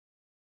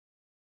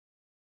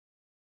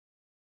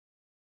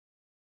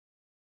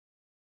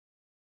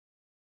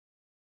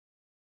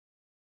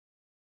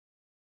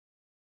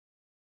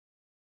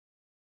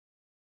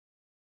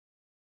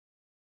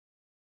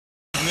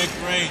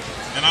Ray,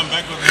 and I'm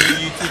back with a new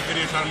YouTube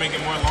video trying to make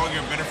it more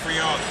longer, better for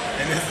y'all.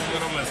 And this is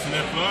what I'm gonna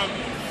snip up,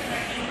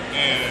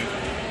 and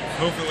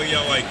hopefully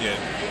y'all like it.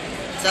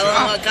 Tell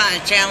them what kind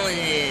of challenge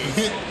it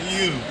is.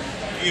 You.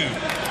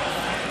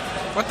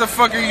 What the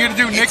fuck are you gonna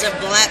do, Nick? It's a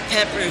black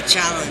pepper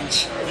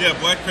challenge. Yeah,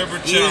 black pepper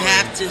challenge. You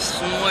have to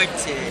snort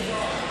it.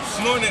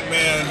 Snort it,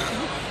 man.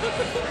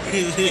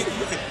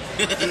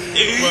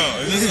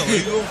 Well, is this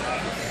illegal?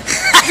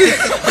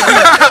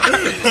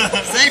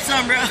 Say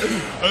something, bro.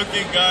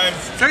 Okay, guys.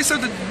 Say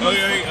something.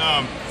 Okay,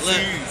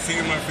 see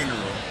you at my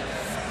funeral.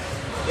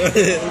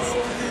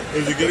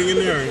 Is it getting in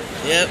there?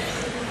 Yep.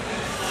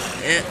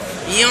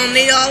 You don't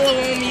need all of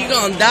them. You're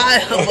gonna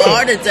die of a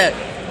heart attack.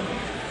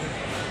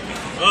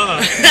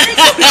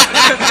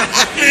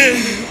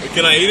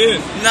 Can I eat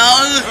it? No.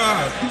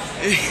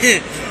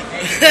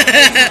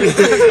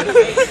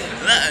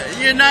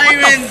 You're not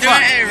even doing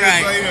it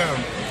right. Yes, I am.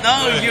 No,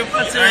 you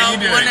put it on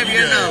one of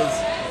your nose.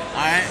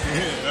 Alright?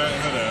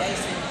 Hold up.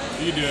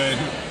 You do it.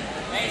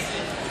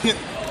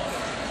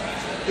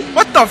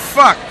 What the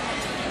fuck?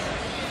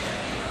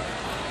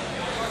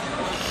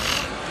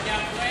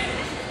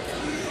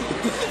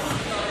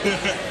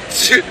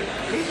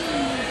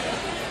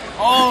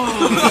 Oh.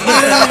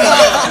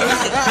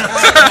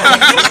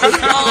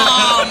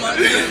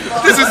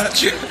 This is.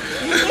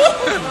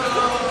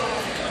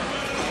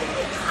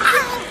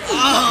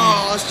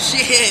 Oh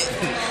shit!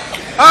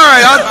 All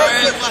right,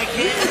 Birds like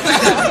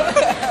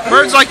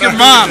birds like him. your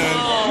mom.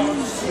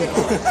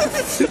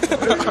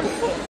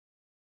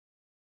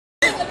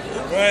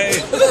 Right,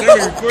 send me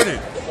record it.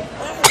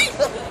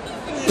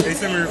 Hey,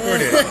 send me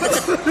record it.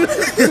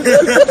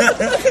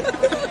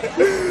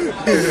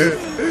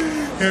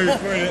 Hey,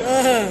 record it.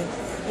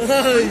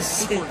 Oh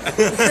shit!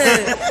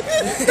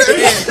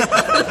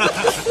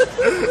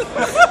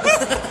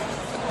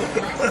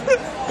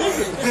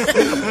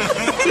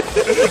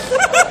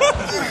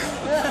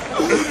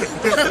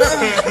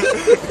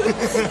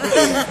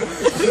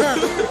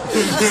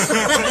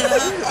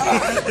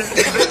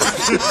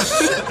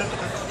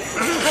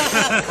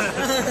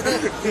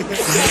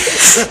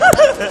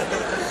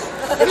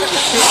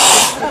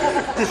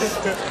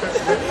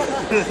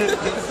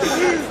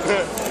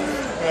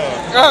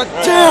 God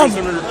damn!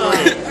 Send me record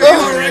it.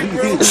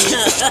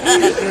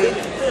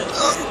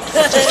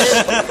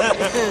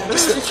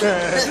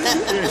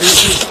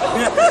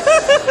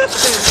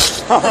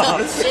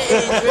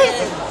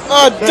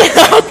 Oh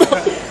damn!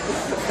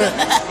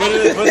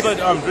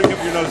 Let's drink up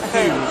your nose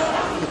too.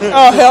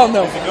 Oh hell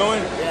no! Is it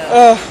going?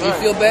 You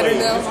feel better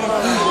now?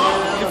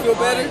 You feel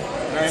better?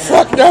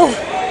 Fuck no!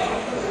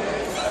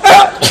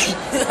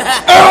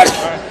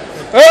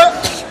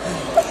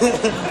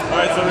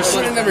 Alright, so You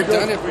should have never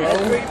done it, bro.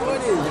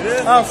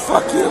 Oh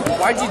fuck you!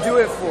 Why'd you do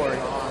it for?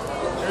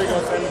 here you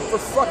go, Sammy. For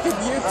fucking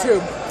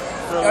YouTube.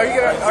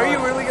 Are you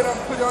really gonna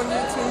put it on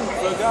YouTube?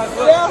 So guys,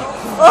 look. Yeah.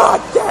 Oh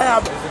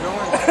damn! Is it going?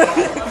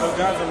 So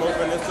guys, I'm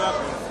opening this up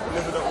and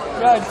lift it up right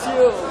now. God,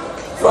 chill.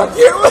 Fuck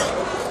you!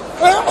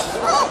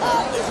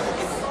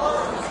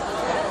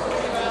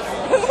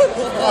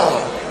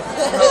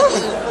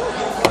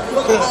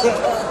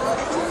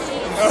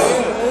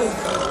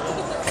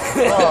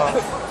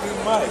 Too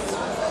much.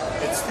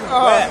 It's too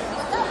wet.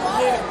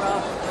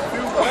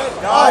 Too wet,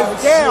 Oh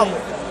guys. damn!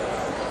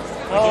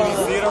 Can you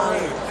see it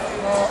already?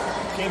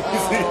 Can you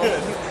see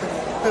it?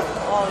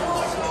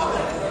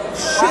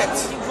 Why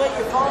did you put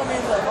your phone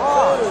in the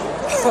box?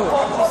 Oh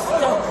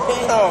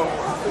damn!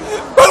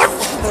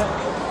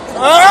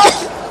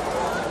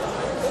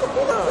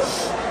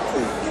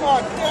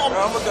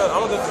 I'm gonna go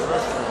to the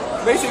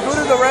restroom. Mason, go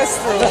to the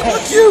restroom.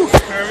 Fuck you!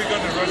 Here we go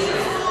to the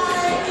restroom.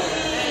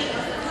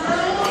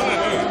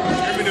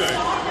 Let me do it.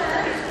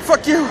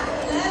 Fuck you!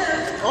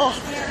 Oh.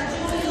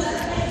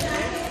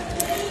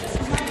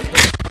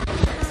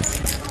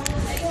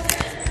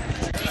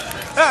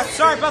 Ah,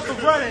 sorry about the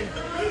running.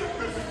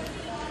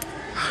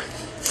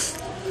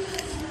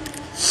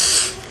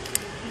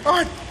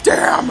 Oh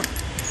damn!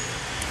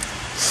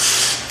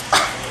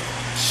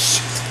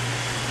 Shit!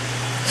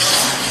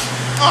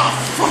 Oh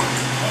fuck!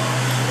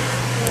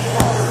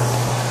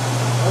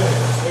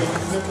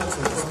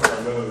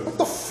 What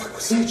the fuck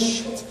was that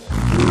shit?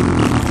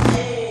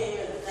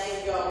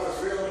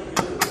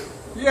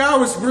 Yeah, I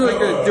was really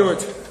gonna do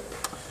it.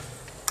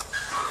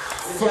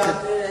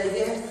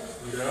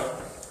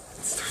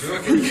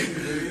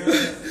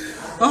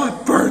 Oh,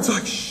 it burns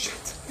like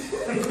shit.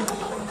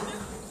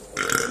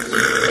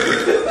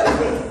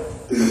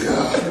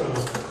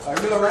 Are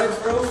you alright,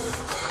 bro?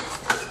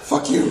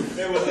 Fuck you.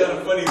 Hey, was that a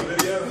funny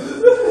video?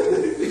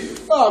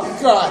 Oh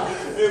god.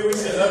 Hey, we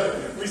should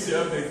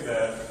update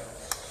that.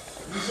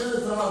 You should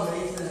have saw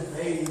Mason's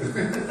face.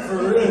 For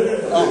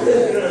real? Oh.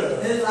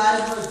 His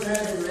eyes were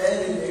turning red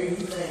and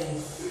everything.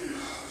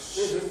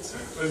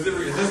 Is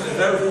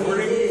that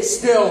recording?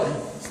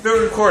 Still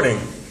recording.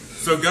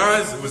 So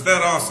guys, was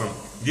that awesome?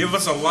 Give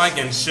us a like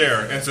and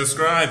share and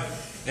subscribe,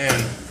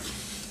 and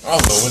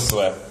also what's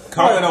left?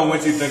 Comment on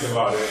what you think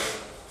about it.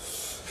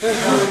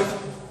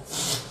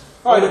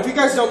 Alright, if you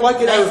guys don't like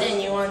it,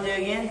 Mason, you want to do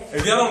it again?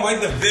 If y'all don't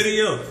like the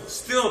video,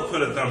 still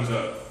put a thumbs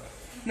up.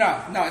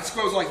 No, it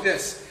goes like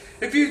this.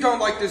 If you don't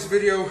like this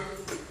video,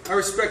 I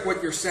respect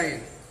what you're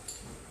saying.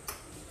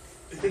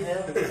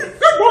 Good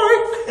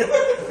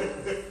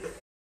boy!